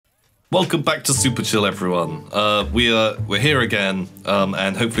Welcome back to Super Chill, everyone. We're here again,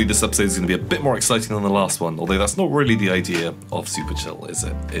 and hopefully this episode is going to be a bit more exciting than the last one. Although that's not really the idea of Super Chill, is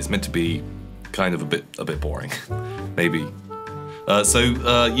it? It's meant to be kind of a bit boring, maybe.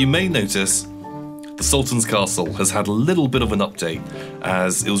 So you may notice the Sultan's Castle has had a little bit of an update,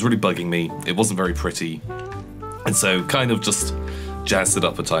 as it was really bugging me. It wasn't very pretty, and so kind of just jazzed it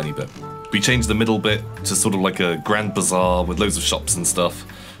up a tiny bit. We changed the middle bit to sort of like a grand bazaar with loads of shops and stuff.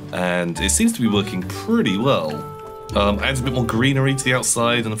 And it seems to be working pretty well. Adds a bit more greenery to the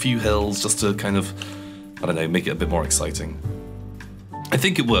outside and a few hills just to kind of, I don't know, make it a bit more exciting. I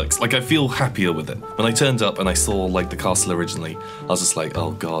think it works. Like, I feel happier with it. When I turned up and I saw, like, the castle originally, I was just like,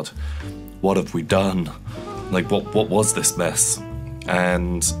 oh god, what have we done? Like, what was this mess?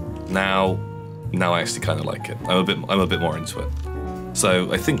 And now I actually kind of like it. I'm a bit more into it.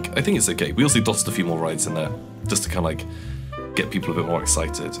 So I think it's okay. We also dotted a few more rides in there just to kind of like get people a bit more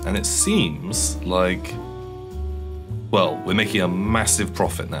excited, and it seems like, well, we're making a massive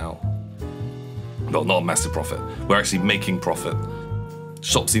profit now. Well, not a massive profit. We're actually making profit.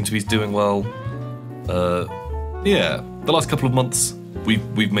 Shops seem to be doing well. Yeah, the last couple of months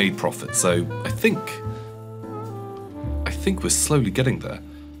we've made profit, so I think we're slowly getting there.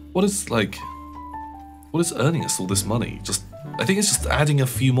 What is earning us all this money? I think it's just adding a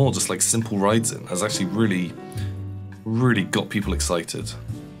few more just like simple rides in has actually really got people excited.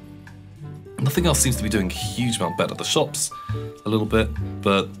 Nothing else seems to be doing a huge amount better. The shops a little bit,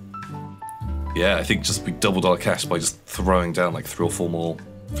 but yeah, I think just we doubled our cash by just throwing down like three or four more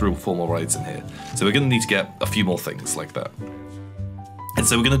rides in here. So we're going to need to get a few more things like that. And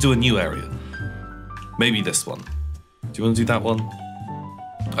so we're going to do a new area. Maybe this one. Do you want to do that one?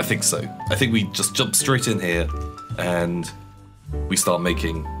 I think so. I think we just jump straight in here and we start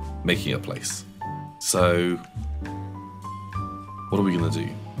making a place. So what are we going to do?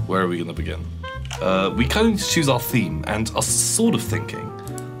 Where are we going to begin? We kind of need to choose our theme, and I was sort of thinking,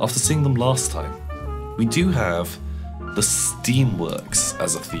 after seeing them last time, we do have the Steamworks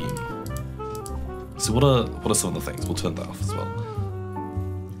as a theme. So what are some of the things? We'll turn that off as well.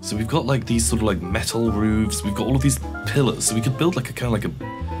 So we've got like these sort of like metal roofs, we've got all of these pillars, so we could build like a kind of like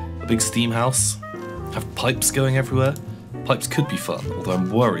a big steam house, have pipes going everywhere. Pipes could be fun, although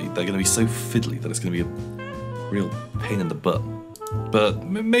I'm worried they're going to be so fiddly that it's going to be a real pain in the butt. But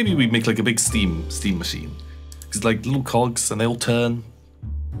maybe we make like a big steam machine. Because like little cogs and they all turn.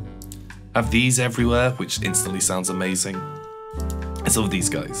 Have these everywhere, which instantly sounds amazing. And some of these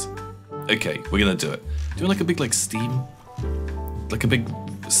guys. Okay, we're gonna do it. Doing like a big like steam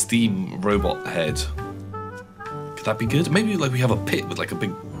robot head. Could that be good? Maybe like we have a pit with like a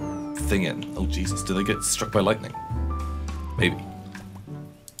big thing in. Oh Jesus, do they get struck by lightning? Maybe.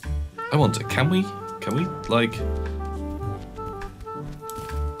 I wonder, can we like...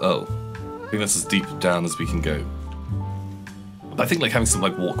 Oh, I think that's as deep down as we can go. But I think like having some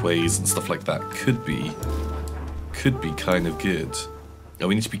like walkways and stuff like that could be kind of good. Now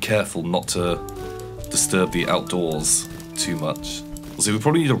we need to be careful not to disturb the outdoors too much. Also, we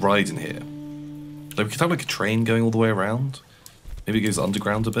probably need a ride in here. Like we could have like a train going all the way around. Maybe it goes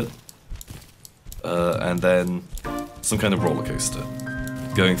underground a bit. And then some kind of roller coaster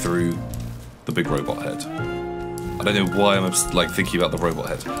going through the big robot head. I don't know why I'm like thinking about the robot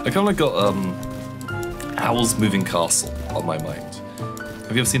head. I kind of like got Howl's Moving Castle on my mind.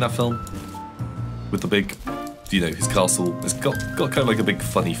 Have you ever seen that film? With the big, you know, his castle. It's got kind of like a big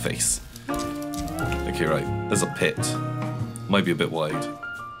funny face. Okay, right. There's a pit. Might be a bit wide.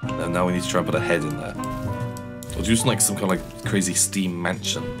 And now we need to try and put a head in there. Or do like some kind of like crazy steam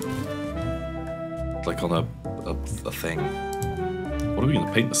mansion. Like on a thing. What are we going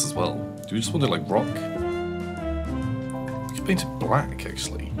to paint this as well? Do we just want it like rock? We could paint it black,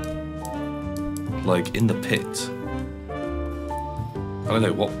 actually. Like, in the pit. I don't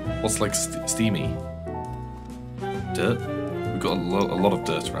know, what's like steamy? Dirt? We've got a lot of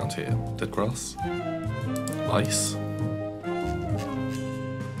dirt around here. Dead grass? Ice?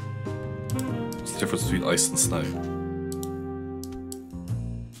 What's the difference between ice and snow?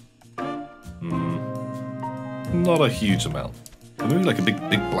 Not a huge amount. Maybe like a big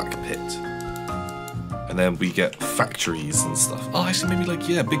black pit. And then we get factories and stuff. Oh, actually, maybe like,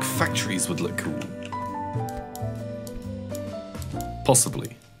 yeah, big factories would look cool.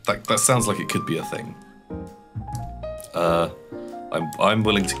 Possibly. That sounds like it could be a thing. I'm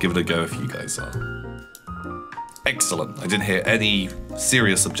willing to give it a go if you guys are. Excellent. I didn't hear any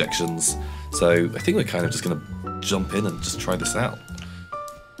serious objections, so I think we're kind of just going to jump in and just try this out.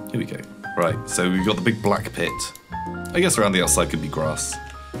 Here we go. Right, so we've got the big black pit. I guess around the outside could be grass.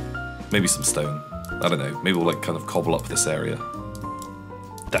 Maybe some stone. I don't know, maybe we'll like kind of cobble up this area.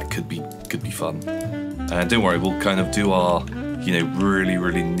 that could be fun. And don't worry, we'll kind of do our, you know, really,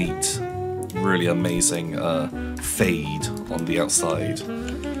 really neat, really amazing fade on the outside.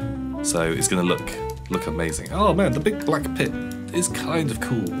 So it's gonna look amazing. Oh man, the big black pit is kind of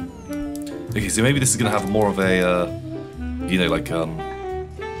cool. Okay, so maybe this is gonna have more of a, you know, like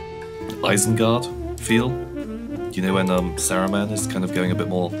Isengard feel. You know when Saruman is kind of going a bit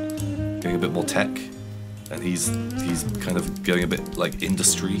more tech, and he's kind of going a bit like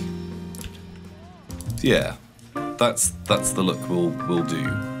industry. So yeah, that's the look we'll do.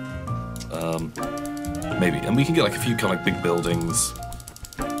 Maybe, and we can get like a few kind of like big buildings.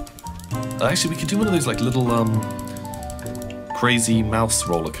 Actually, we could do one of those like little crazy mouse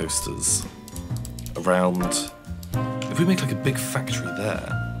roller coasters around. If we make like a big factory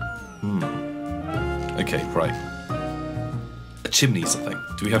there. Okay, right. A chimney something.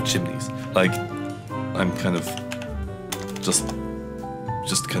 Do we have chimneys? Like, I'm kind of just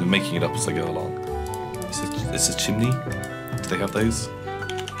kind of making it up as I go along. Is a chimney? Do they have those?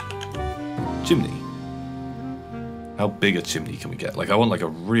 Chimney. How big a chimney can we get? Like, I want like a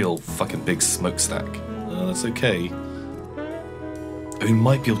real fucking big smokestack. That's okay. We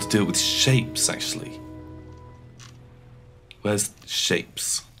might be able to do it with shapes, actually. Where's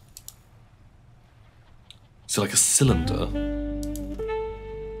shapes? So like a cylinder.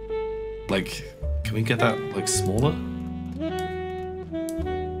 Like, can we get that like smaller?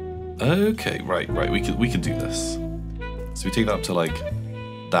 Okay, right. We can do this. So we take that up to like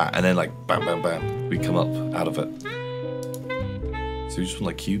that, and then like bam, bam, bam, we come up out of it. So we just want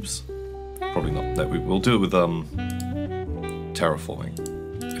like cubes? Probably not. No, we'll do it with terraforming,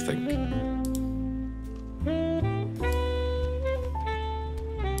 I think.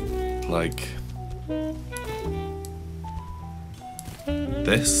 Like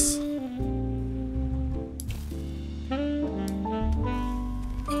this.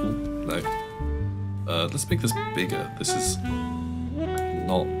 Let's make this bigger. This is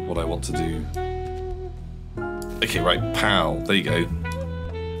not what I want to do. Okay, right, pow, there you go.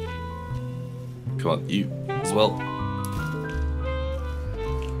 Come on, you as well.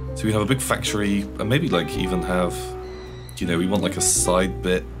 So we have a big factory, and maybe like even have, you know, we want like a side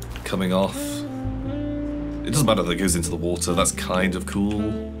bit coming off. It doesn't matter that it goes into the water, that's kind of cool.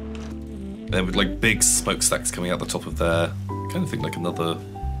 And then with like big smokestacks coming out the top of there. I kind of think like another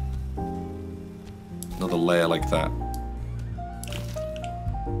layer like that.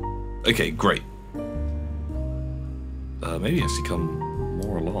 Okay, great. Maybe actually come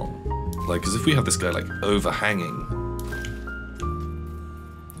more along. Like, because if we have this guy like overhanging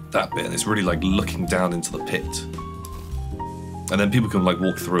that bit, and it's really like looking down into the pit, and then people can like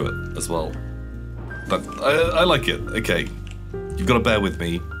walk through it as well. But I like it. Okay, you've got to bear with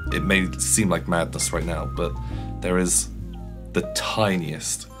me. It may seem like madness right now, but there is the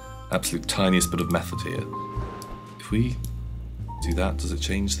tiniest, absolute tiniest bit of method here. If we do that, does it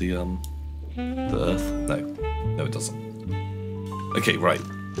change the earth? No, it doesn't. Okay, right.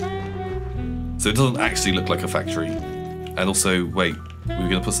 So it doesn't actually look like a factory. And also, wait, we were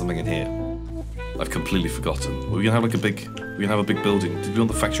gonna put something in here. I've completely forgotten. We're gonna have like a big building. Did we want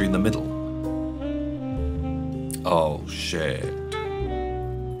the factory in the middle? Oh shit.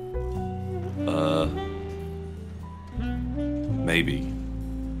 Maybe.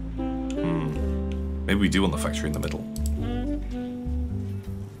 Maybe we do want the factory in the middle.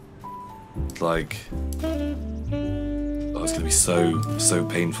 Like, oh, it's gonna be so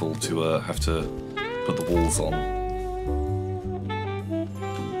painful to have to put the walls on.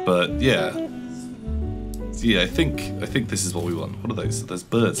 But yeah, I think this is what we want. What are those? There's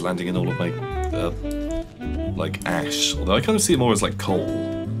birds landing in all of my like ash. Although I kind of see it more as like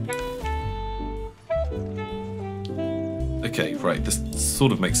coal. Okay, right. This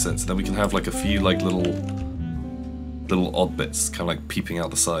sort of makes sense. Then we can have like a few like little odd bits, kind of like peeping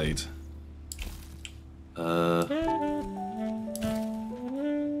out the side.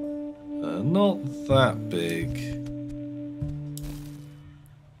 Not that big.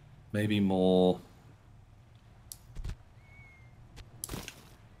 Maybe more.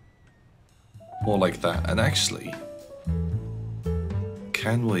 More like that. And actually,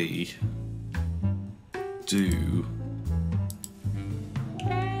 can we do?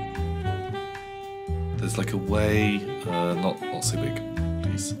 There's like a way, not so big,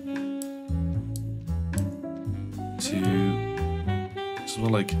 please. It's more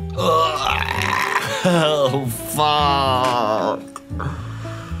like, oh fuck!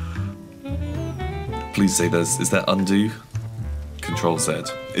 Please say is there undo? Control Z.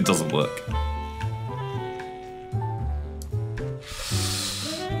 It doesn't work.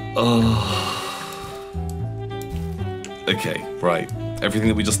 Oh. Okay, right. everything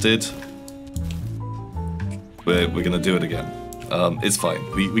that we just did, we're gonna do it again. It's fine.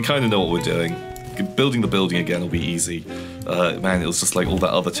 We kind of know what we're doing. Building the building again will be easy. Man, it was just like all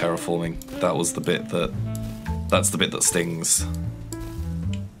that other terraforming. That was the bit that... That's the bit that stings.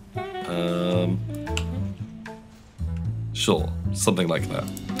 Sure, something like that.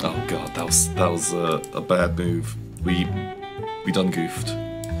 Oh god, that was a bad move. We done goofed.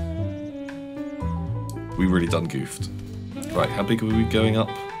 We really done goofed. Right, how big are we going up?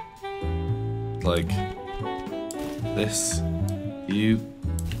 Like this. You're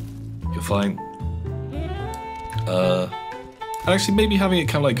fine. And actually maybe having it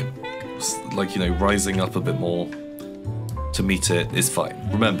kind of like, you know, rising up a bit more to meet it is fine.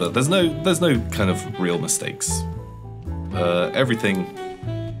 Remember, there's no kind of real mistakes. Everything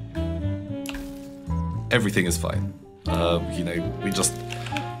is fine. You know, we just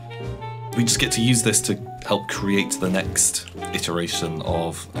get to use this to help create the next iteration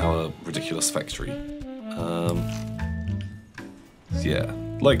of our ridiculous factory. Yeah,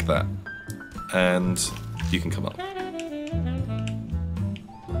 like that. And you can come up.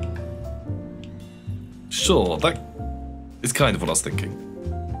 Sure, that is kind of what I was thinking.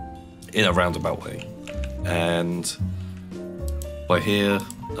 In a roundabout way. And by here,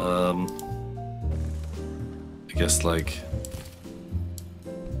 I guess like...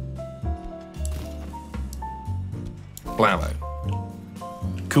 Blammo.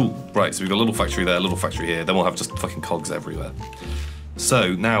 Cool, right, so we've got a little factory there, a little factory here, then we'll have just fucking cogs everywhere.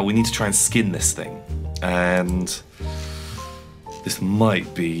 So now we need to try and skin this thing, and this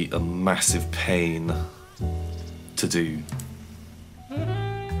might be a massive pain to do.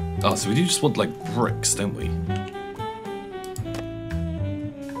 Oh, so we do just want like bricks, don't we?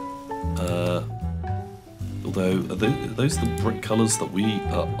 Although, are those the brick colours that we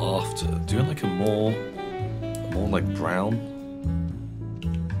are after? Do you want like a more like brown?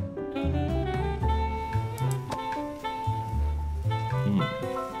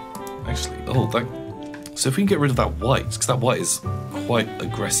 Actually, oh, that... So if we can get rid of that white, because that white is quite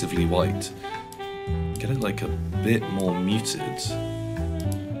aggressively white, get it like a bit more muted,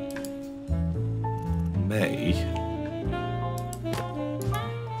 may...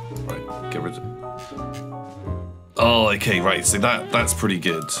 Right, get rid of... Oh, okay, right, so that's pretty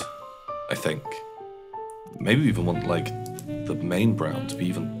good, I think. Maybe we even want, like, the main brown to be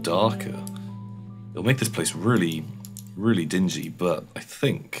even darker. It'll make this place really, really dingy, but I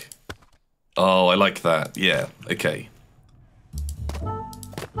think... Oh, I like that. Yeah, okay.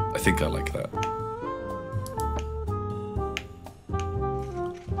 I think I like that.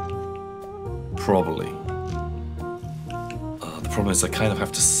 Probably. The problem is I kind of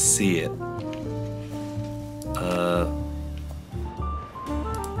have to see it.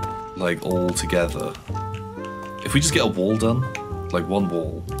 Like, all together. If we just get a wall done, like one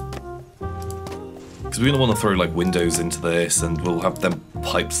wall, because we're going to want to throw like windows into this and we'll have them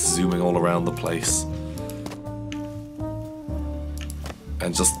pipes zooming all around the place.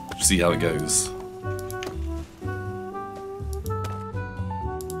 And just see how it goes.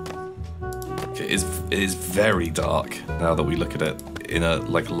 Okay, it is very dark now that we look at it in a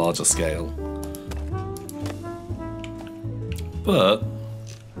like larger scale. But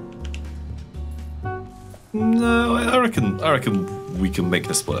no, I reckon we can make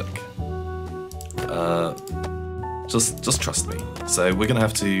this work. Just trust me. So we're gonna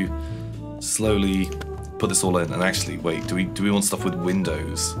have to slowly put this all in. And actually, wait, do we want stuff with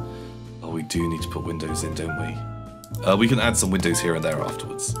windows? Oh, we do need to put windows in, don't we? We can add some windows here and there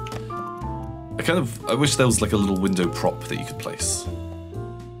afterwards. I wish there was like a little window prop that you could place.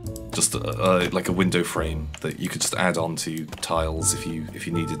 Just like a window frame that you could just add on to tiles if you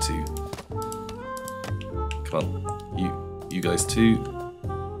needed to. Come on, you guys too.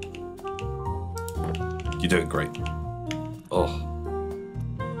 You're doing great. Oh.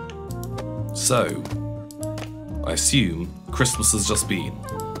 So, I assume Christmas has just been.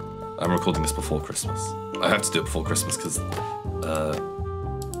 I'm recording this before Christmas. I have to do it before Christmas because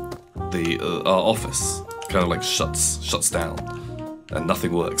our office kind of like shuts down and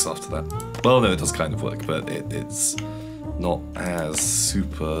nothing works after that. Well, no, it does kind of work, but it's not as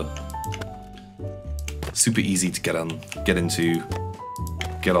super easy to get into,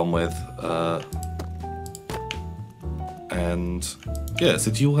 get on with. And yeah,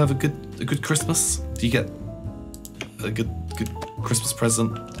 so do you all have a good Christmas? Do you get a good Christmas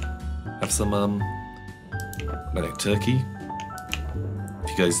present? Have some I don't know, turkey? If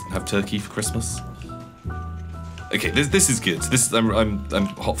you guys have turkey for Christmas? Okay, this is good. I'm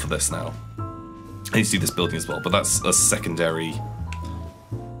hot for this now. I need to do this building as well, but that's a secondary.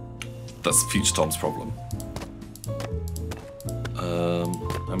 That's future Tom's problem.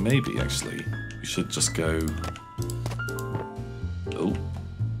 maybe actually we should just go. Oh,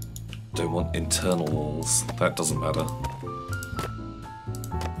 don't want internal walls. That doesn't matter.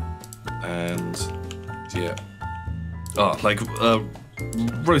 And yeah, like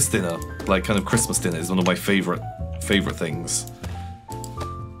roast dinner, like kind of Christmas dinner, is one of my favorite things.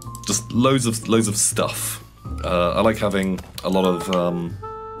 Just loads of stuff. I like having a lot of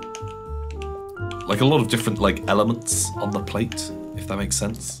different like elements on the plate, if that makes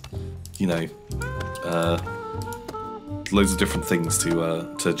sense. You know, loads of different things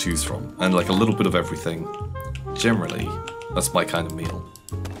to choose from, and like a little bit of everything. Generally, that's my kind of meal.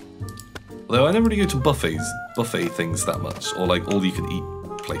 Although I never really go to buffet things that much, or like all you can eat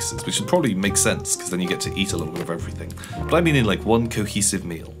places, which would probably make sense because then you get to eat a little bit of everything. But I mean in like one cohesive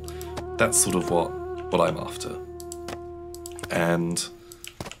meal. That's sort of what I'm after. And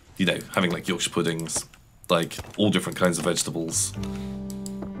you know, having like Yorkshire puddings, like all different kinds of vegetables.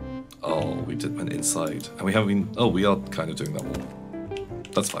 Oh, we went inside, and we haven't been. Oh, we are kind of doing that wall.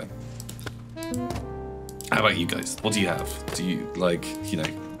 That's fine. How about you guys? What do you have? Do you like, you know,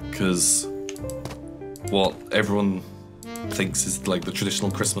 because what everyone thinks is like the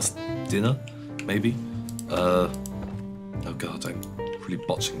traditional Christmas dinner, maybe? Oh god, I'm really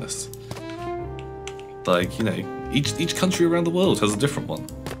botching this. Like, you know, each country around the world has a different one,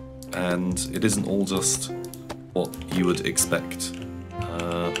 and it isn't all just what you would expect.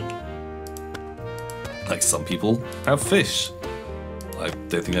 Like some people have fish. I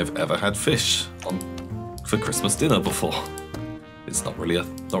don't think I've ever had fish for Christmas dinner before. It's not really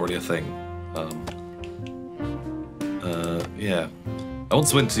a thing. Yeah. I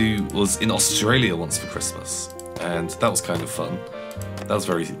once was in Australia once for Christmas, and that was kind of fun. That was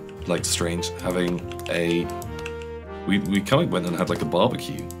very like strange having we kind of went and had like a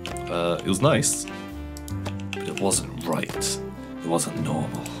barbecue. It was nice, but it wasn't right. It wasn't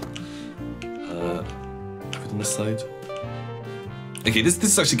normal. On this side. Okay, this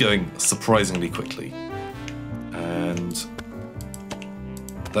is actually going surprisingly quickly, and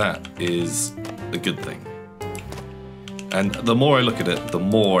that is a good thing. And the more I look at it, the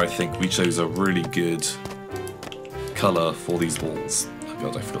more I think we chose a really good colour for these walls. Oh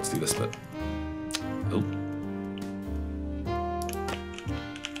god, I forgot to do this bit. Oh.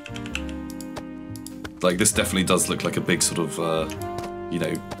 Like, this definitely does look like a big sort of, you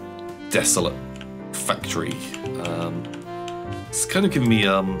know, desolate factory. It's kind of giving me,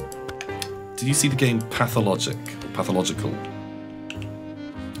 did you see the game Pathological?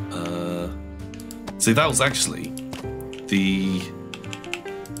 So that was actually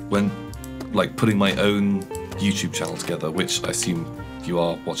when like putting my own YouTube channel together, which I assume you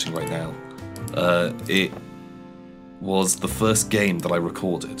are watching right now. It was the first game that I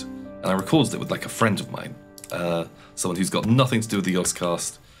recorded, and I recorded it with like a friend of mine, someone who's got nothing to do with the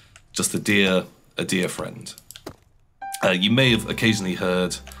Yogscast, just a dear friend. You may have occasionally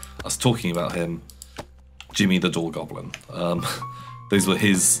heard us talking about him, Jimmy the Door Goblin. Those were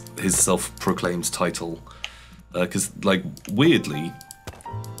his self-proclaimed title, because like weirdly,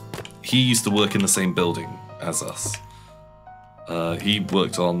 he used to work in the same building as us. He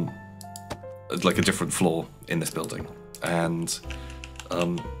worked on like a different floor in this building, and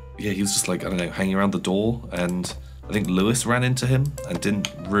yeah, he was just like, I don't know, hanging around the door, and I think Lewis ran into him and didn't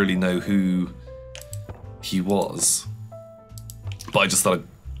really know who he was, but I just started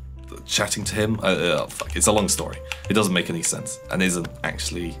chatting to him. Fuck, it's a long story. It doesn't make any sense and isn't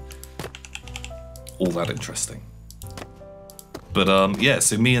actually all that interesting. But yeah,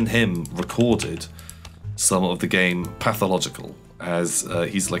 so me and him recorded some of the game Pathological, as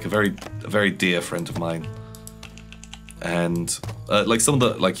he's like a very dear friend of mine, and like some of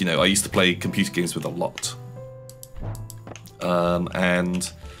the, like, you know, I used to play computer games with a lot,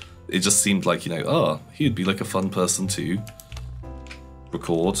 and it just seemed like, you know, oh, he'd be like a fun person to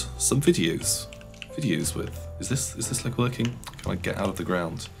record some videos with. Is this like working? Can I get out of the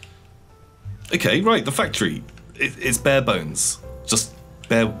ground? Okay, right, the factory. It's bare bones. Just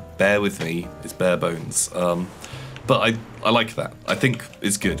bear with me. It's bare bones. But I like that. I think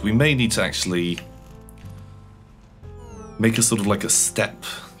it's good. We may need to actually make a sort of like a step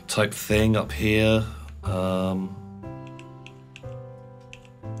type thing up here.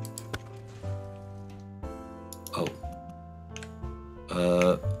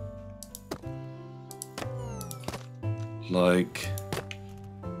 Like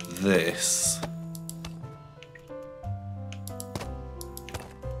this.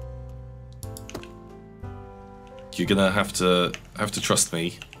 You're gonna have to trust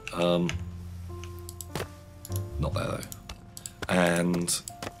me. Not there though. And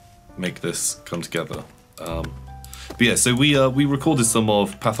make this come together. But yeah, so we recorded some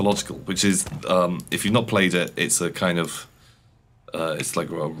of Pathological, which is if you've not played it, it's a kind of it's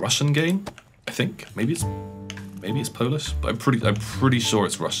like a Russian game, I think. Maybe it's Polish, but I'm pretty sure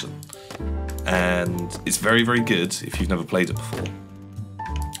it's Russian. And it's very, very good if you've never played it before.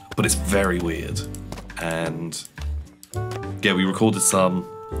 But it's very weird. And yeah, we recorded some,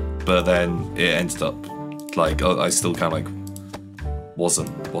 but then it ended up like I still kind of like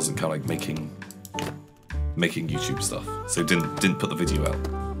wasn't kind of like making YouTube stuff, so didn't put the video out.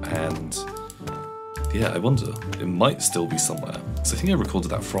 And yeah, I wonder, it might still be somewhere. So I think I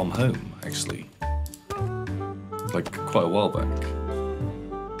recorded that from home actually, like quite a while back.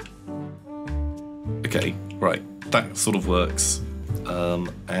 Okay, right, that sort of works.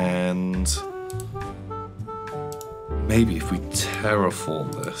 And maybe if we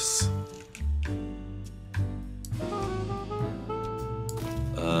terraform this,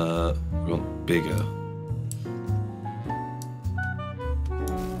 we want bigger.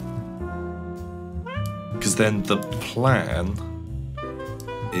 Because then the plan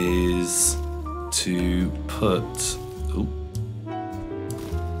is to put. Ooh,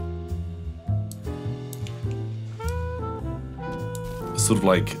 sort of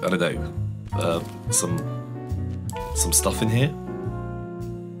like, I don't know, some stuff in here,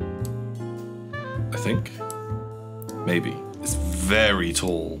 I think. Maybe. It's very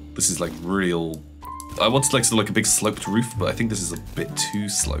tall. This is like real. I wanted like sort of like a big sloped roof, but I think this is a bit too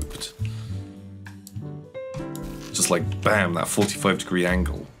sloped. Just like bam, that 45-degree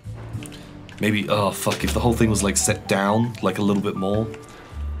angle. Maybe, oh fuck, if the whole thing was like set down like a little bit more,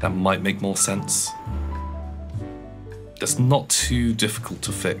 that might make more sense. That's not too difficult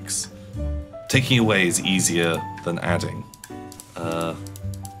to fix. Taking away is easier than adding.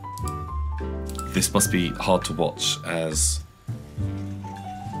 This must be hard to watch as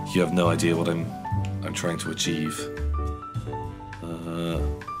you have no idea what I'm trying to achieve.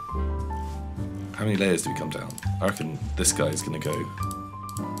 How many layers do we come down? I reckon this guy is gonna go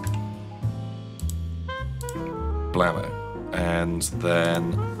blammo, and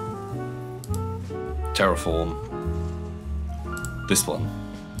then terraform this one,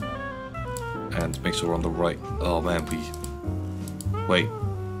 and make sure we're on the right. Oh man, wait.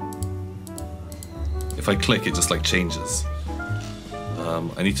 If I click, it just like changes.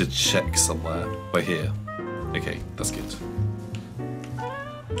 I need to check somewhere by here. Okay, that's good.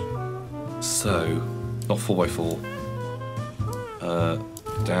 So, not 4x4.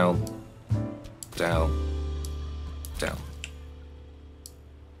 Down, down, down.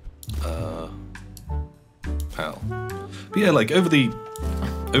 Pal. But yeah, like over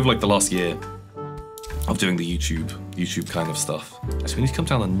like the last year of doing the YouTube kind of stuff. Actually, we need to come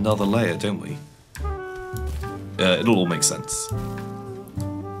down another layer, don't we? It'll all make sense.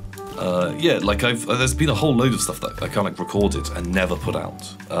 Yeah, like there's been a whole load of stuff that I kind of like recorded and never put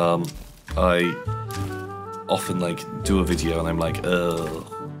out. I often like do a video and I'm like,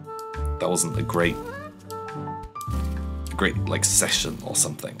 that wasn't a great like session or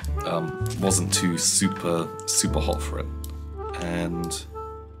something. Wasn't too super hot for it, and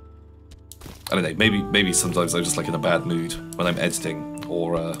I don't know. Maybe sometimes I'm just like in a bad mood when I'm editing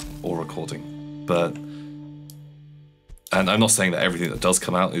or recording, but. And I'm not saying that everything that does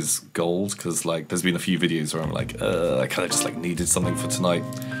come out is gold, because like there's been a few videos where I'm like, I kind of just like needed something for tonight.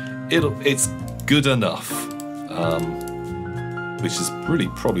 It's good enough, which is really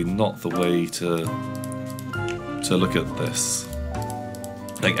probably not the way to look at this.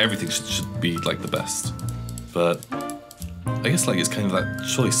 Like everything should be like the best, but I guess like it's kind of that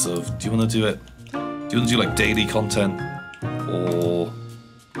choice of do you want to do like daily content or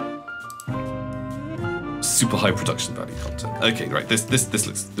super high production value content. Okay, right. This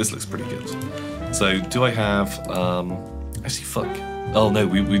looks pretty good. So do I have actually fuck. Oh no,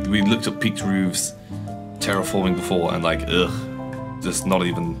 we looked at peaked roofs, terraforming before, and like just not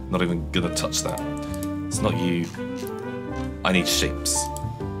even gonna touch that. It's not you. I need shapes.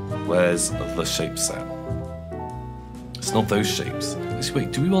 Where's the shapes at? It's not those shapes. Actually,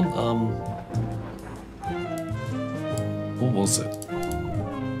 wait. Do we want what was it?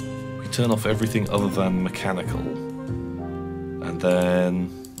 Turn off everything other than mechanical, and then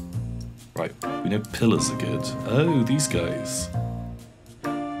right, we know pillars are good. Oh, these guys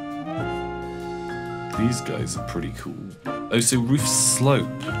are pretty cool. Oh, so roof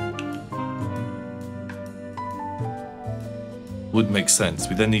slope would make sense.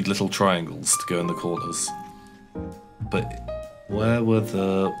 We then need little triangles to go in the corners, but where were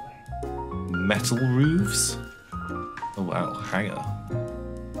the metal roofs? Oh wow, hanger.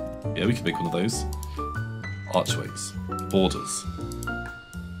 Yeah, we can make one of those. Archways, borders,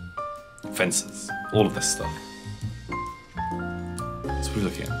 fences, all of this stuff. are we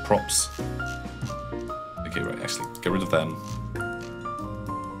looking at? Props. Okay, right, actually, get rid of them.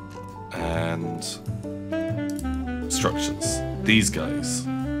 And structures. These guys.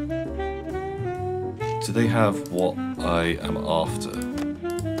 Do they have what I am after?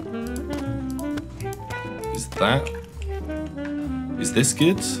 Is this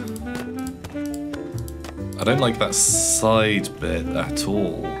good? I don't like that side bit at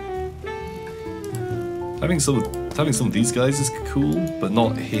all. Having some of these guys is cool, but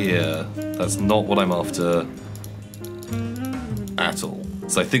not here. That's not what I'm after at all.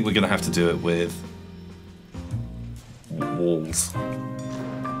 So I think we're gonna have to do it with walls.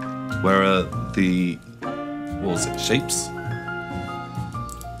 Where are the, what was it, shapes?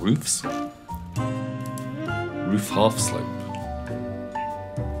 Roofs? Roof half slope.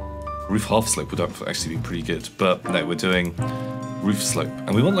 Roof half slope would actually be pretty good, but no, we're doing roof slope.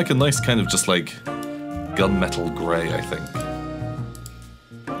 And we want like a nice kind of just like gunmetal grey, I think.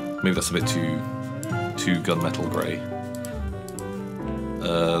 Maybe that's a bit too gunmetal grey.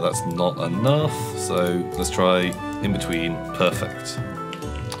 That's not enough, so let's try in between. Perfect.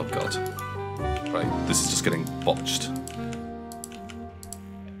 Oh god. Right, this is just getting botched.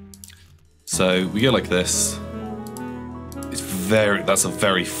 So we go like this. That's a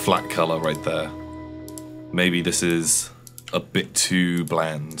very flat colour right there. Maybe this is a bit too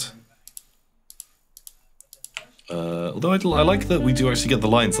bland. Although I like that we do actually get the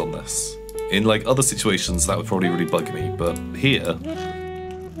lines on this. In like other situations that would probably really bug me, but here,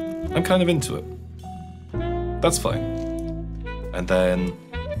 I'm kind of into it. That's fine. And then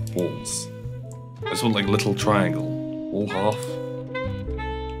walls. I just want like a little triangle. All half.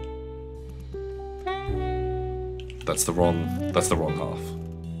 That's the wrong half.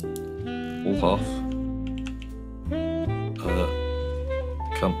 All half.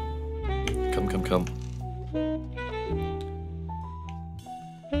 Come.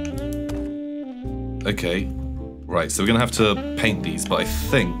 Okay. Right, so we're gonna have to paint these, but I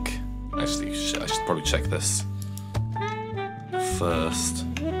think... Actually, I should probably check this first.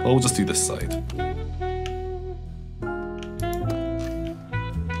 Oh, we'll just do this side.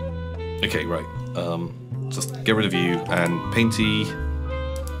 Okay, right. Just get rid of you and painty.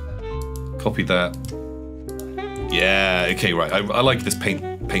 Copy that. Yeah, okay, right. I like this paint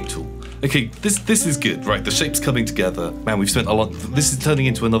tool. Okay, this is good, right? The shape's coming together. Man, we've spent a lot. This is turning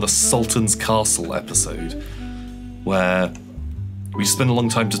into another Sultan's Castle episode, where we spend a long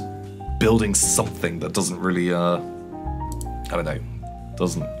time just building something that doesn't really, I don't know,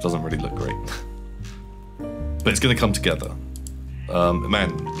 doesn't really look great. But it's gonna come together.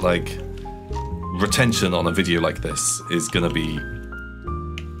 Man, like, retention on a video like this is gonna be...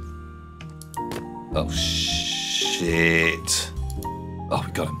 Oh, shit. Oh,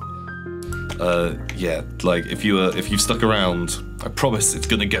 we got him. Yeah, like, if you've stuck around, I promise it's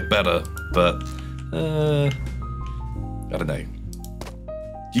gonna get better, but, I don't know.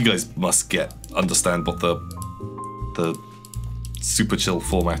 You guys must understand what the super chill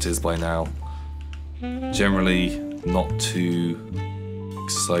format is by now. Generally, not too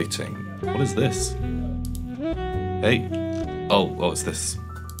exciting. What is this? Hey. Oh, it's this.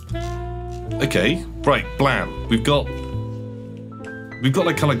 Okay, right, blam. We've got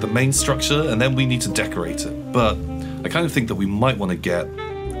like kind of like the main structure, and then we need to decorate it. But I kind of think that we might want to get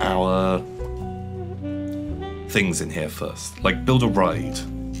our things in here first. Like build a ride.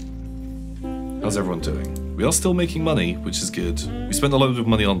 How's everyone doing? We are still making money, which is good. We spent a load of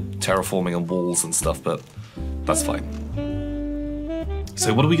money on terraforming and walls and stuff, but that's fine.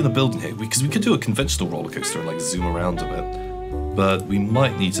 So what are we going to build in here? Because we could do a conventional roller coaster and like zoom around a bit. But we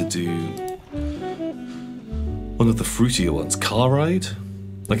might need to do one of the fruitier ones. Car ride?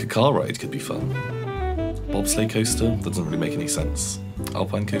 Like a car ride could be fun. Bobsleigh coaster? That doesn't really make any sense.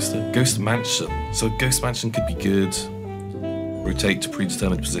 Alpine coaster? Ghost mansion. So a ghost mansion could be good. Rotate to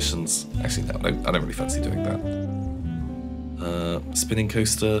predetermined positions. Actually, no, I don't really fancy doing that. Spinning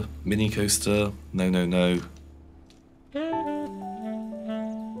coaster? Mini coaster? No.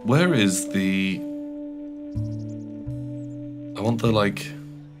 Where is the... I want the, like...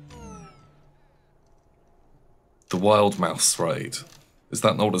 The Wild Mouse ride. Is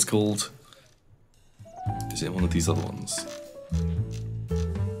that not what it's called? Is it one of these other ones?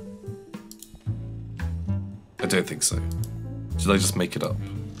 I don't think so. Did I just make it up?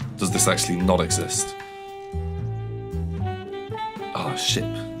 Does this actually not exist? Ah, ship.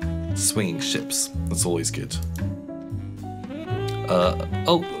 Swinging ships. That's always good.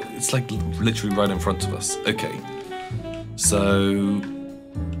 Oh, it's like literally right in front of us. Okay. So...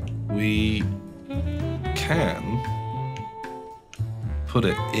 we... can... put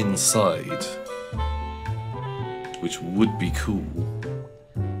it inside. Which would be cool.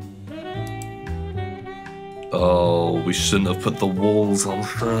 Oh, we shouldn't have put the walls on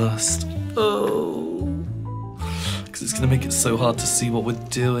first. Oh. Because it's going to make it so hard to see what we're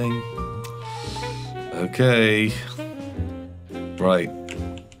doing. Okay. Right.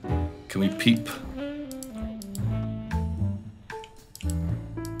 Can we peep?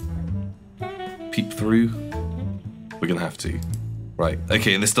 Peep through? We're going to have to. Right.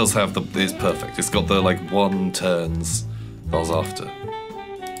 Okay, and this does have the... It's perfect. It's got the, like, 1 turns that I was after.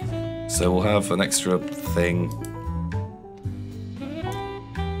 So we'll have an extra thing.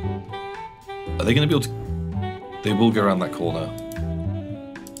 Are they going to be able to... They will go around that corner.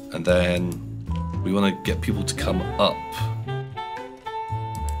 And then we want to get people to come up.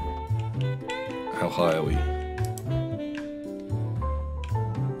 How high are we?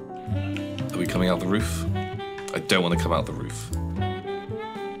 Are we coming out the roof? I don't want to come out the roof.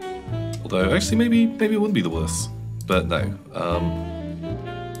 Although, actually, maybe it wouldn't be the worst. But no.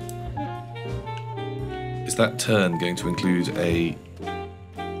 Is that turn going to include a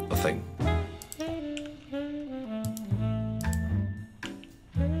thing?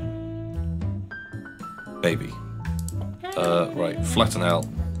 Maybe. Right, flatten out.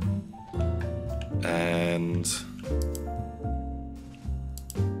 And...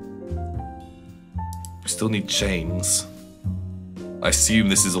 we still need chains. I assume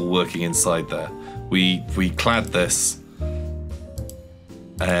this is all working inside there. We clad this,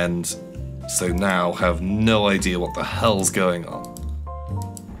 and so now have no idea what the hell's going on.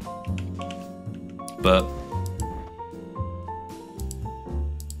 But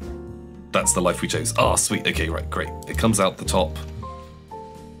that's the life we chose. Ah, sweet. Okay, right, great. It comes out the top.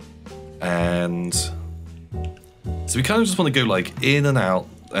 And so we kind of just want to go like in and out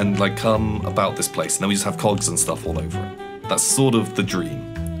and like come about this place, and then we just have cogs and stuff all over it. That's sort of the dream.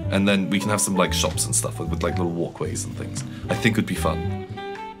 And then we can have some like shops and stuff with like little walkways and things. I think would be fun.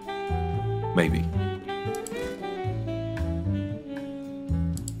 Maybe.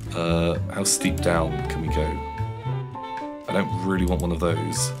 How steep down can we go? I don't really want one of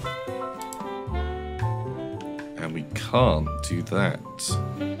those. And we can't do that.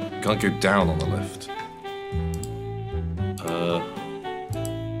 Can't go down on the lift.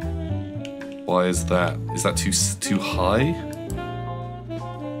 Why is that? Is that too high?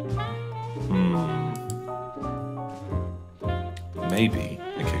 Maybe.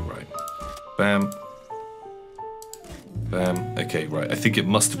 Okay, right. Bam. Bam. Okay, right. I think it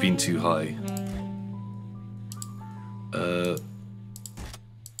must have been too high.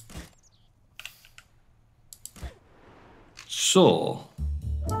 Sure.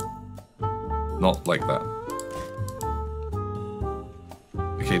 Not like that.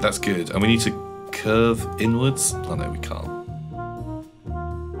 Okay, that's good. And we need to curve inwards? Oh no, we can't.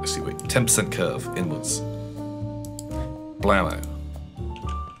 Actually, wait. 10% curve inwards. Blammo.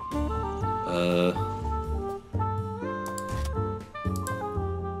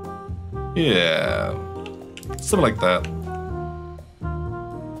 Yeah. Something like that.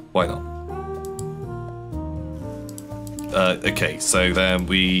 Why not? Okay, so then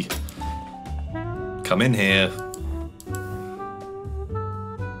we come in here.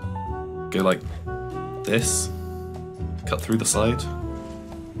 Go like this. Cut through the side.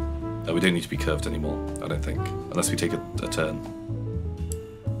 We don't need to be curved anymore, I don't think. Unless we take a turn.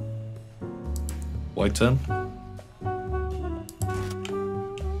 Wide turn?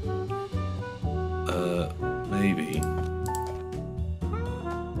 Maybe.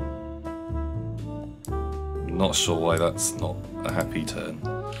 Not sure why that's not a happy turn.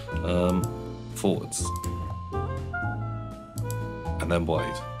 Forwards. And then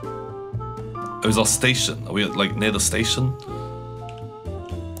wide. Oh, is our station? Are we at, like, near the station?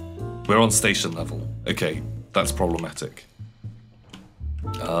 We're on station level. Okay, that's problematic.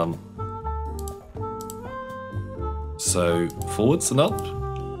 So, forwards and up?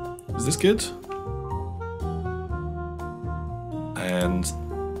 Is this good? And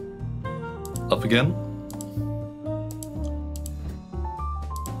up again?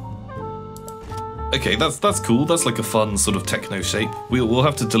 Okay, that's cool. That's like a fun sort of techno shape. We'll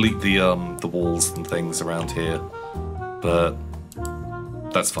have to delete the walls and things around here, but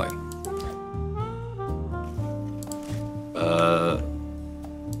that's fine.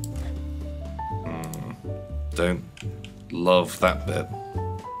 Don't love that bit.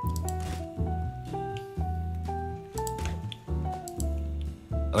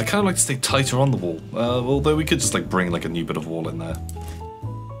 And I kind of like to stay tighter on the wall, although we could just like bring like a new bit of wall in there.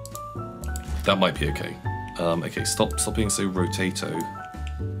 That might be okay. Okay, stop being so rotato.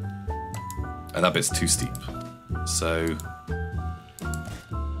 And that bit's too steep. So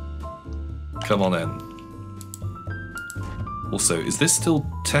come on in. Also, is this still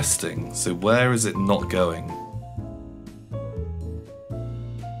testing? So where is it not going?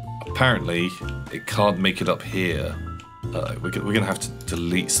 apparently it can't make it up here. We're gonna have to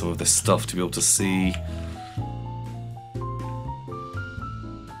delete some of this stuff to be able to see.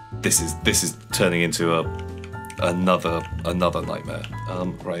 This is turning into another nightmare.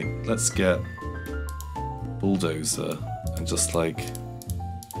 Right, let's get bulldozer and just like,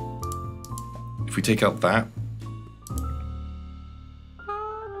 if we take out that.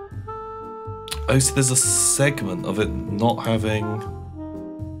 Oh, so there's a segment of it not having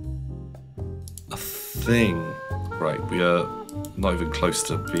a thing. Right, we are not even close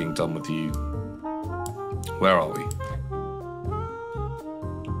to being done with you. Where are we?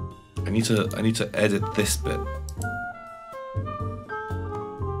 I need to edit this bit.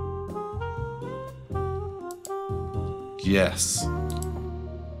 Yes.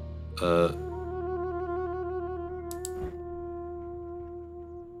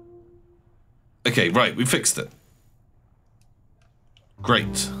 Okay, right, we fixed it.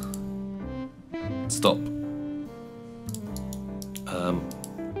 Great. Stop.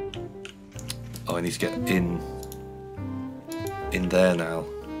 Oh, I need to get in there now.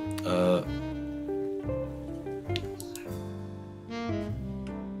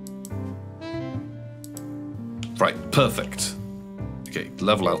 Right, perfect. Okay,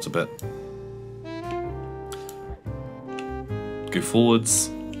 level out a bit. Go forwards.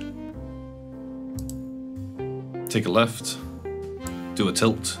 Take a left. Do a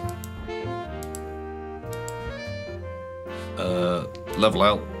tilt. Level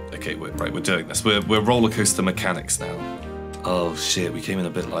out. Okay, we're doing this. We're roller coaster mechanics now. Oh shit, we came in a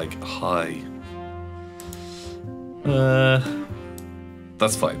bit like high.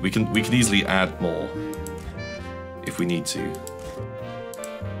 That's fine. We can easily add more if we need to.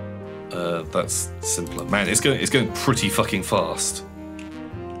 That's simpler. Man, it's going pretty fucking fast.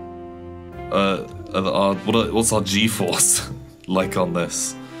 What's our G-force like on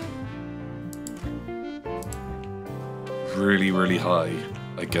this? Really, really high,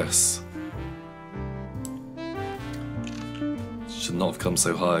 I guess. Should not have come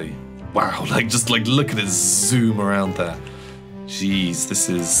so high. Wow, just look at it zoom around there. Jeez, this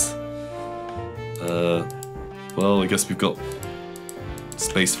is... well, I guess we've got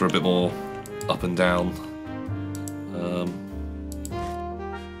space for a bit more up and down.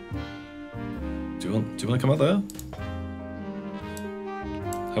 Do you want to come out there?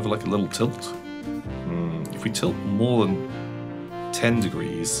 Have like a little tilt? If we tilt more than 10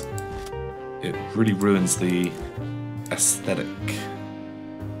 degrees, it really ruins the aesthetic.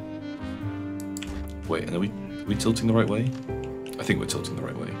 Wait, and are we tilting the right way? I think we're tilting the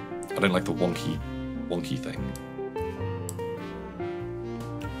right way. I don't like the wonky thing.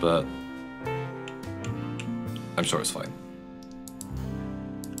 But I'm sure it's fine.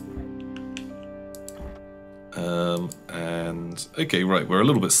 And okay, right, we're a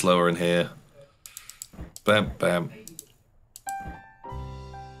little bit slower in here. Bam, bam.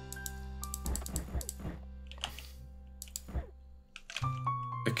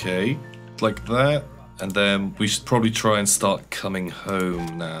 Okay, like that. And then we should probably try and start coming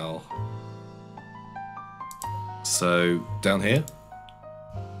home now. So, down here.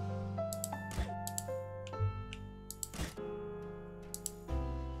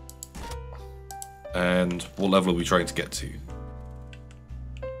 And what level are we trying to get to?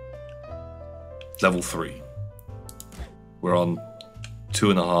 Level 3. We're on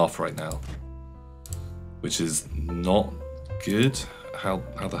 2.5 right now, which is not good. How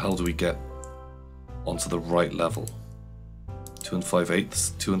the hell do we get onto the right level? 2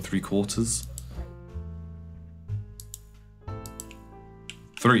 5/8, 2 3/4.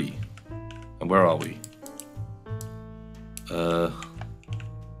 3. And where are we?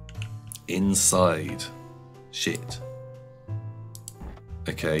 Inside. Shit.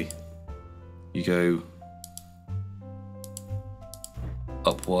 Okay. You go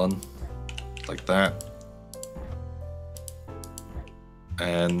up 1, like that.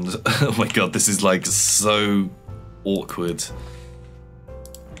 And oh my god, this is like so awkward.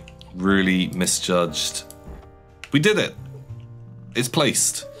 Really misjudged. We did it! It's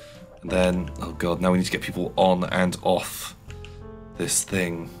placed. And then, oh god, now we need to get people on and off this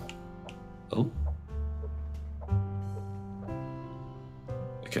thing. Oh.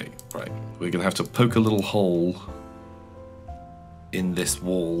 Okay, right. We're gonna have to poke a little hole in this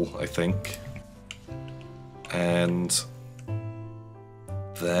wall, I think. And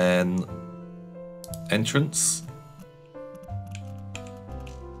then entrance.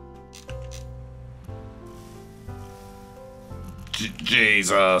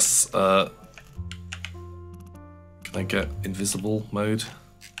 Jesus. Can I get invisible mode?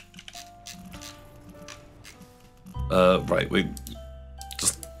 Right, we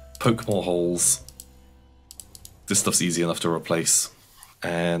just poke more holes. This stuff's easy enough to replace.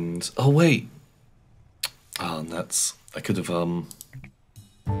 And oh wait. Oh, nuts. I could have oh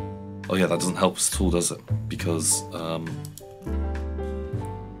yeah, that doesn't help us at all, does it? Because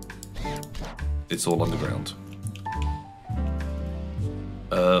it's all underground.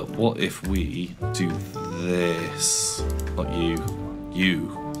 What if we do this? Not you.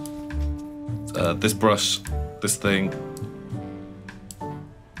 You. This brush, this thing.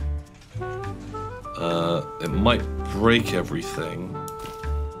 It might break everything.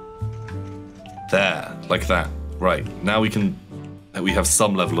 There, like that. Right, now we have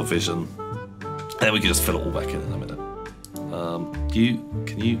some level of vision. And we can just fill it all back in a minute.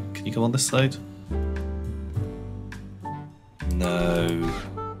 Can you come on this side? No,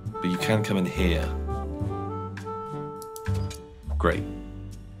 but you can come in here. Great.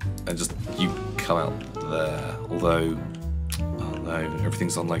 And just, you come out there. Although, oh no,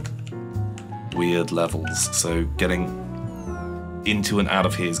 everything's on like weird levels. So getting into and out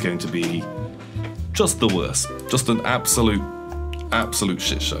of here is going to be just the worst. Just an absolute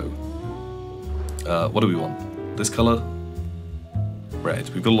shit show. What do we want? This color? Red.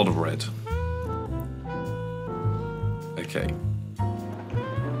 We've got a lot of red. Okay.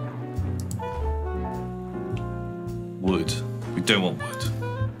 Wood. We don't want wood.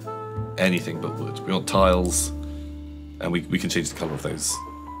 Anything but wood. We want tiles, and we can change the color of those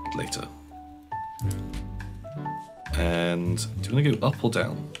later. And do you want to go up or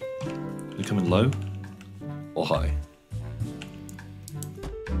down? Do you come in low or high?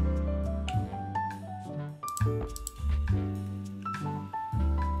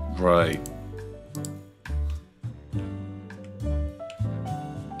 Right.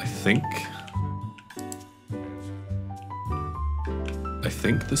 I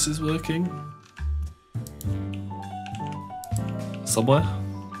think this is working. Somewhere?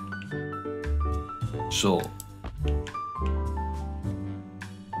 Sure.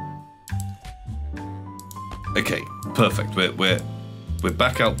 Okay, perfect. We're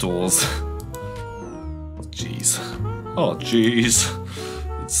back outdoors. Jeez. Oh jeez.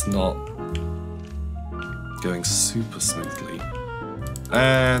 It's not going super smoothly.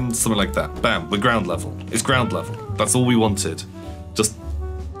 And something like that. Bam, we're ground level. It's ground level. That's all we wanted. Just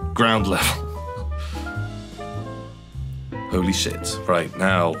ground level. Holy shit. Right,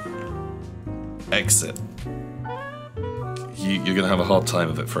 now. Exit. You're gonna have a hard time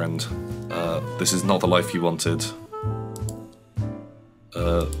of it, friend. This is not the life you wanted.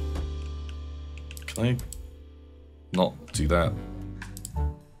 Can I not do that?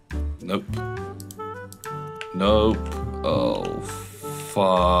 Nope. Nope. Oh,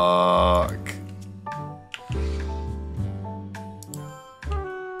 fuck.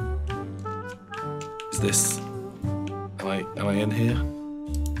 Is this... Am I in here?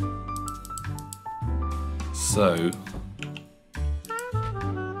 So...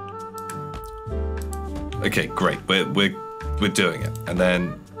 Okay, great. We're doing it. And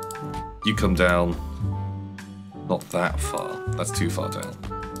then you come down. Not that far. That's too far down.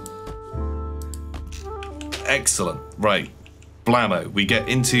 Excellent. Right. Blammo. We get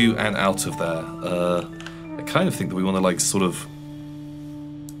into and out of there. I kind of think that we want to like sort of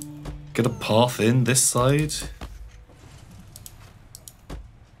get a path in this side.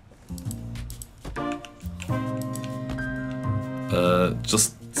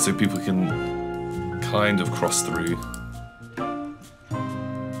 Just so people can kind of cross through.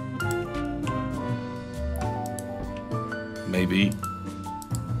 Maybe.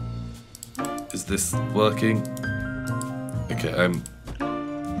 Is this working? Okay,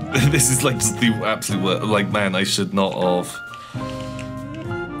 this is like just the absolute worst. Like, man, I should not have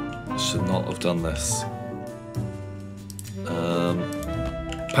done this.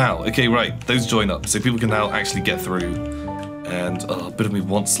 Pow. Okay, right. Those join up, so people can now actually get through. And a bit of me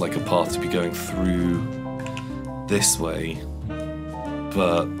wants like a path to be going through this way,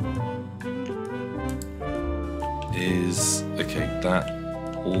 but is okay. That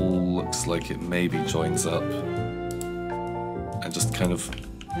all looks like it maybe joins up and just kind of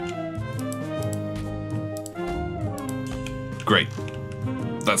great.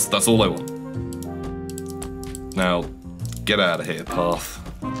 That's all I want. Now, get out of here, path.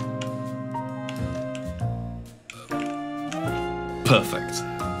 Perfect.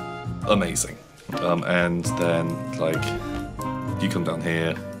 Amazing. And then, like, you come down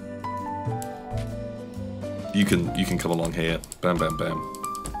here. You can come along here. Bam, bam, bam.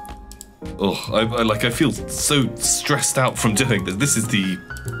 Oh, I feel so stressed out from doing this. This is the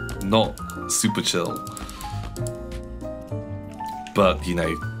not super chill. But, you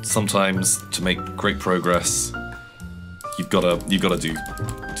know, sometimes to make great progress, you've gotta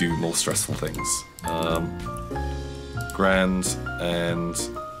do more stressful things. Grand, and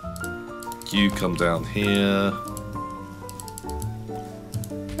you come down here.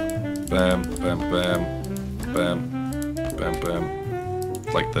 Bam, bam, bam, bam, bam, bam,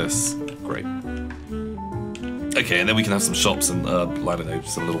 like this. Great. Okay, and then we can have some shops and I don't know,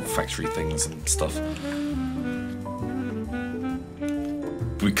 some little factory things and stuff.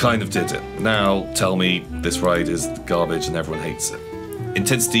 We kind of did it. Now tell me this ride is garbage and everyone hates it.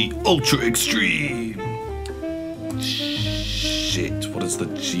 Intensity ultra extreme. Shit, what is the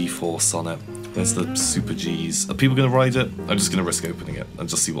G-force on it? Where's the super Gs? Are people gonna ride it? I'm just gonna risk opening it and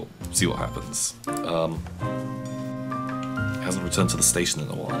just see what happens. It hasn't returned to the station in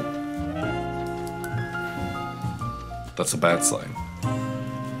a while. That's a bad sign.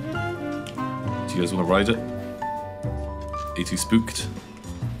 Do you guys want to ride it? Are you too spooked?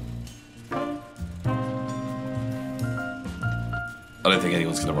 I don't think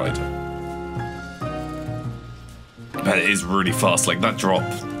anyone's gonna ride it. Man, it is really fast. Like, that drop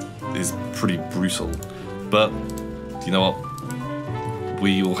is pretty brutal. But, you know what?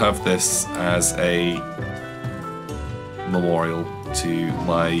 We will have this as a memorial to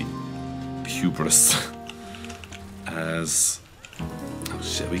my hubris. As... oh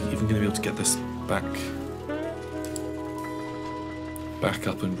shit, are we even gonna be able to get this back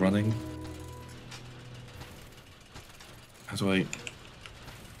up and running? How do I...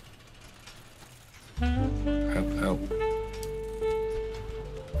 How...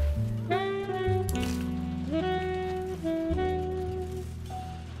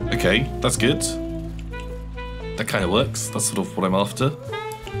 Okay, that's good. That kind of works. That's sort of what I'm after.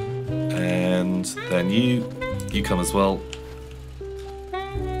 And then you come as well.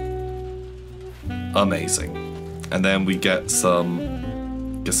 Amazing. And then we get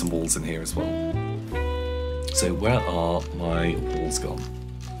some walls in here as well. So where are my walls gone?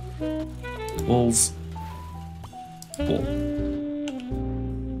 Walls. Wall.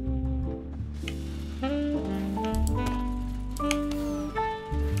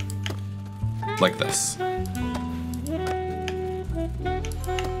 Like this.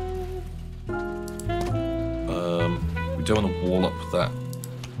 We don't want to wall up that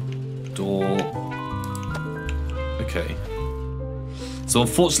door. Okay. So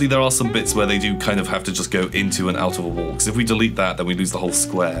unfortunately there are some bits where they do kind of have to just go into and out of a wall, because if we delete that then we lose the whole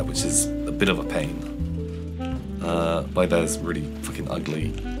square, which is a bit of a pain. By there's really fucking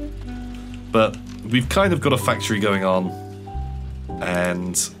ugly. But we've kind of got a factory going on,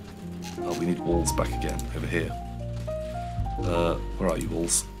 and oh, we need walls back again over here. Where are you,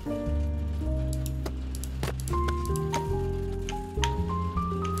 walls?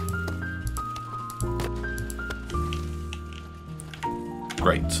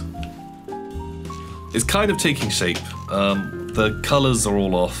 Great. It's kind of taking shape. The colours are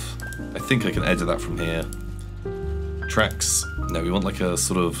all off. I think I can edit that from here. Tracks. No, we want like a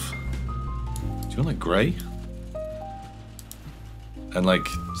sort of... do you want like grey? And like,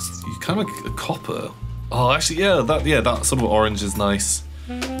 kind of like a copper. Oh, actually, yeah, that sort of orange is nice.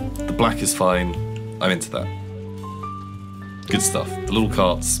 The black is fine. I'm into that. Good stuff. The little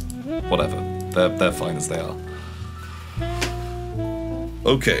carts, whatever. They're fine as they are.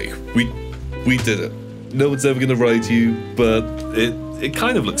 Okay, we did it. No one's ever gonna ride you, but it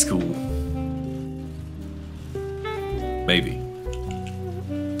kind of looks cool. Maybe.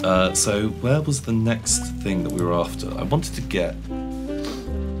 So where was the next thing that we were after? I wanted to get...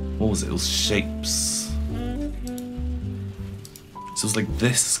 what was it? It was shapes. So it was like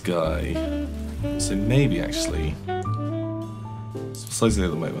this guy. So maybe actually... what's the size at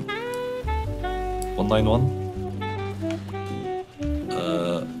the moment? 191?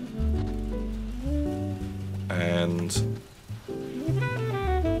 And...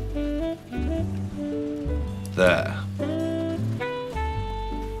 there.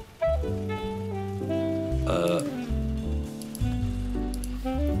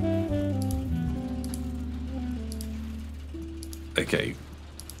 Okay.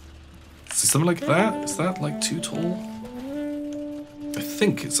 So something like that? Is that like too tall? I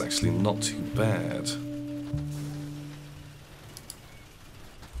think it's actually not too bad.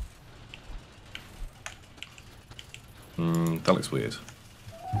 That looks weird.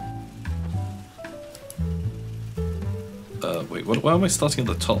 Wait, why am I starting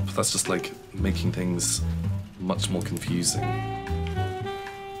at the top? That's just like making things much more confusing.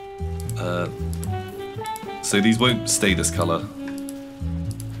 So these won't stay this color.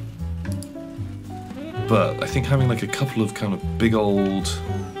 But I think having like a couple of kind of big old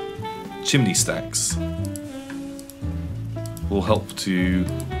chimney stacks will help to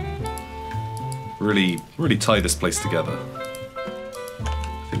really tie this place together.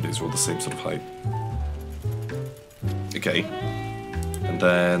 I think these are all the same sort of height. Okay. And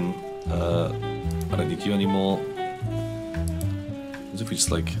then, I don't need you anymore. As if we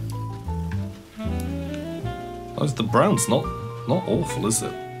just like... Oh, the brown's not awful, is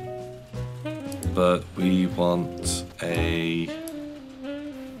it? But we want a...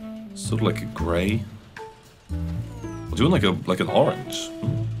 sort of like a grey. Or do you want like an orange?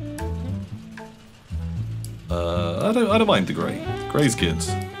 I don't mind the grey. Grey's good.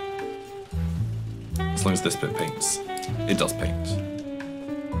 As long as this bit paints. It does paint.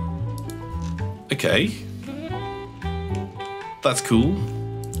 Okay. That's cool.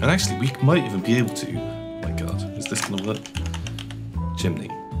 And actually, we might even be able to... Oh my god, is this gonna work? Chimney.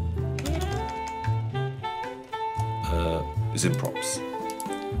 Is in props.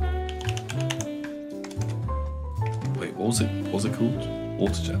 Wait, what was it? What was it called?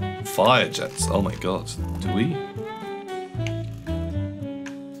 Water jet. Fire jets. Oh my god. Do we?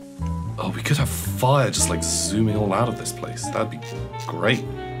 Oh, we could have fire just like zooming all out of this place. That'd be great.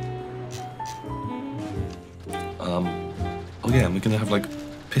 Oh yeah, and we're gonna have like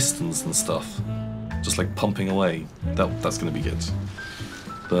pistons and stuff, just like pumping away. That's gonna be good.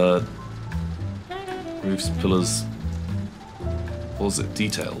 But roofs, pillars. What was it?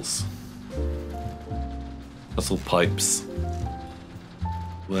 Details. That's all pipes.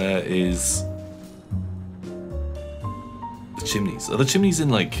 Where is the chimneys? Are the chimneys in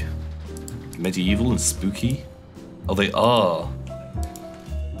like medieval and spooky? Oh, they are.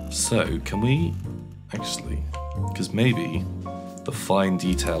 So, can we actually? Because maybe the fine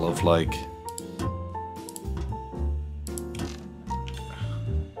detail of like...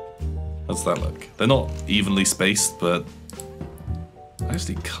 How's that look? They're not evenly spaced, but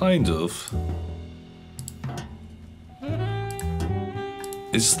actually kind of...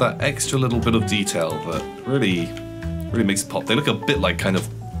 It's just that extra little bit of detail that really makes it pop. They look a bit like kind of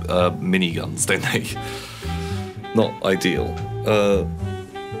miniguns, don't they? Not ideal.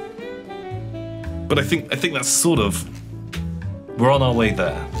 But I think that's sort of... We're on our way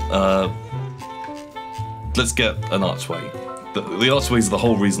there. Let's get an archway. The archway is the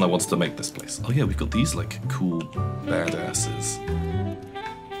whole reason I wanted to make this place. Oh yeah, we've got these like cool badasses.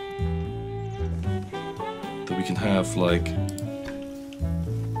 That we can have like...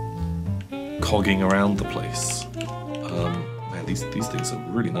 cogging around the place. Man, these things are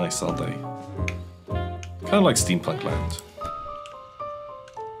really nice, aren't they? Kind of like Steampunk Land.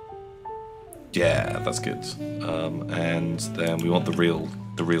 Yeah, that's good. And then we want the real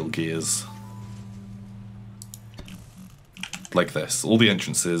gears. Like this. All the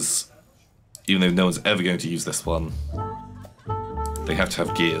entrances, even though no one's ever going to use this one, they have to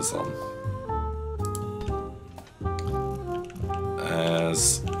have gears on.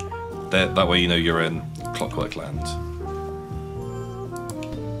 As that way you know you're in Clockwork Land.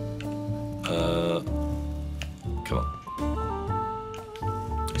 Come on.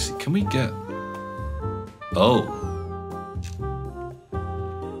 Actually, can we get... Oh.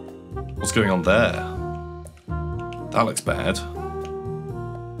 What's going on there? That looks bad.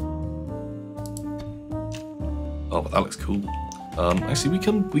 Oh, but that looks cool. Actually,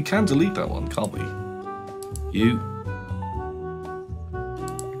 we can delete that one, can't we?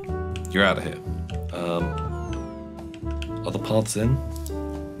 You're out of here. Are the paths in?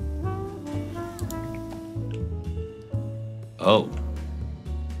 Oh.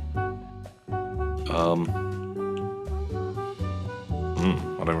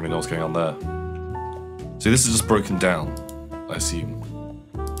 I don't really know what's going on there. See, this is just broken down, I assume.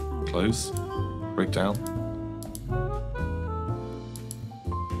 Close? Break down?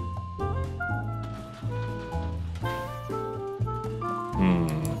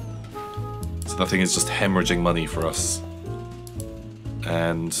 So that thing is just hemorrhaging money for us.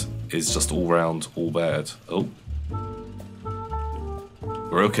 And is just all round, all bad. Oh.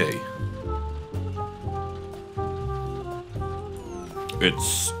 We're okay.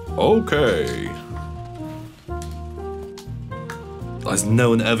 It's okay. Is no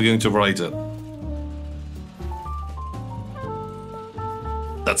one ever going to ride it?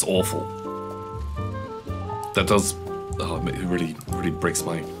 That's awful. That does... Oh, it really breaks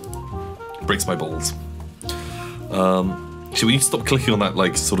my balls. Should we need to stop clicking on that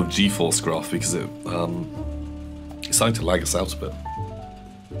like sort of G-force graph because it's starting to lag us out a bit.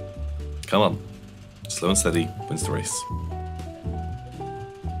 Come on. Slow and steady wins the race.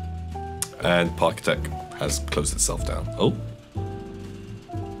 And Parkitect has closed itself down. Oh.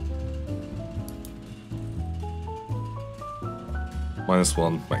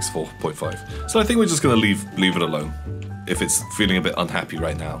 -1, max 4.5. So I think we're just going to leave it alone if it's feeling a bit unhappy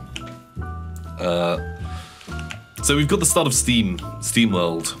right now. So we've got the start of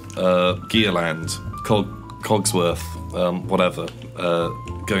SteamWorld, Gearland, Cogsworth, whatever,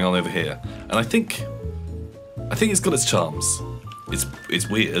 going on over here, and I think it's got its charms. It's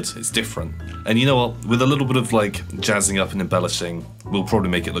weird, it's different, and you know what? With a little bit of like jazzing up and embellishing, we'll probably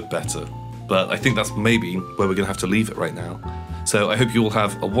make it look better. But I think that's maybe where we're gonna have to leave it right now. So I hope you all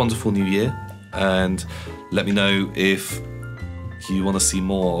have a wonderful new year, and let me know if you want to see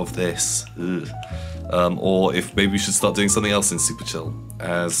more of this. Or if maybe we should start doing something else in Super Chill.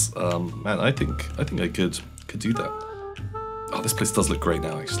 As man, I think I could do that. Oh, this place does look great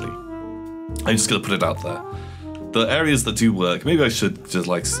now. Actually, I'm just gonna put it out there. The areas that do work, maybe I should just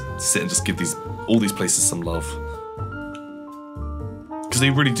like sit and just give all these places some love, because they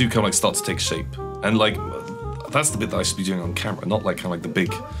really do kind of like start to take shape. And like that's the bit that I should be doing on camera, not like kind of like the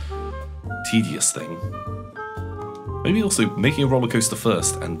big tedious thing. Maybe also making a roller coaster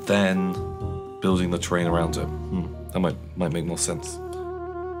first and then building the terrain around it. That might make more sense.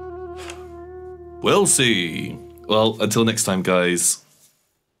 We'll see. Well, until next time, guys.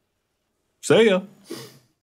 See ya.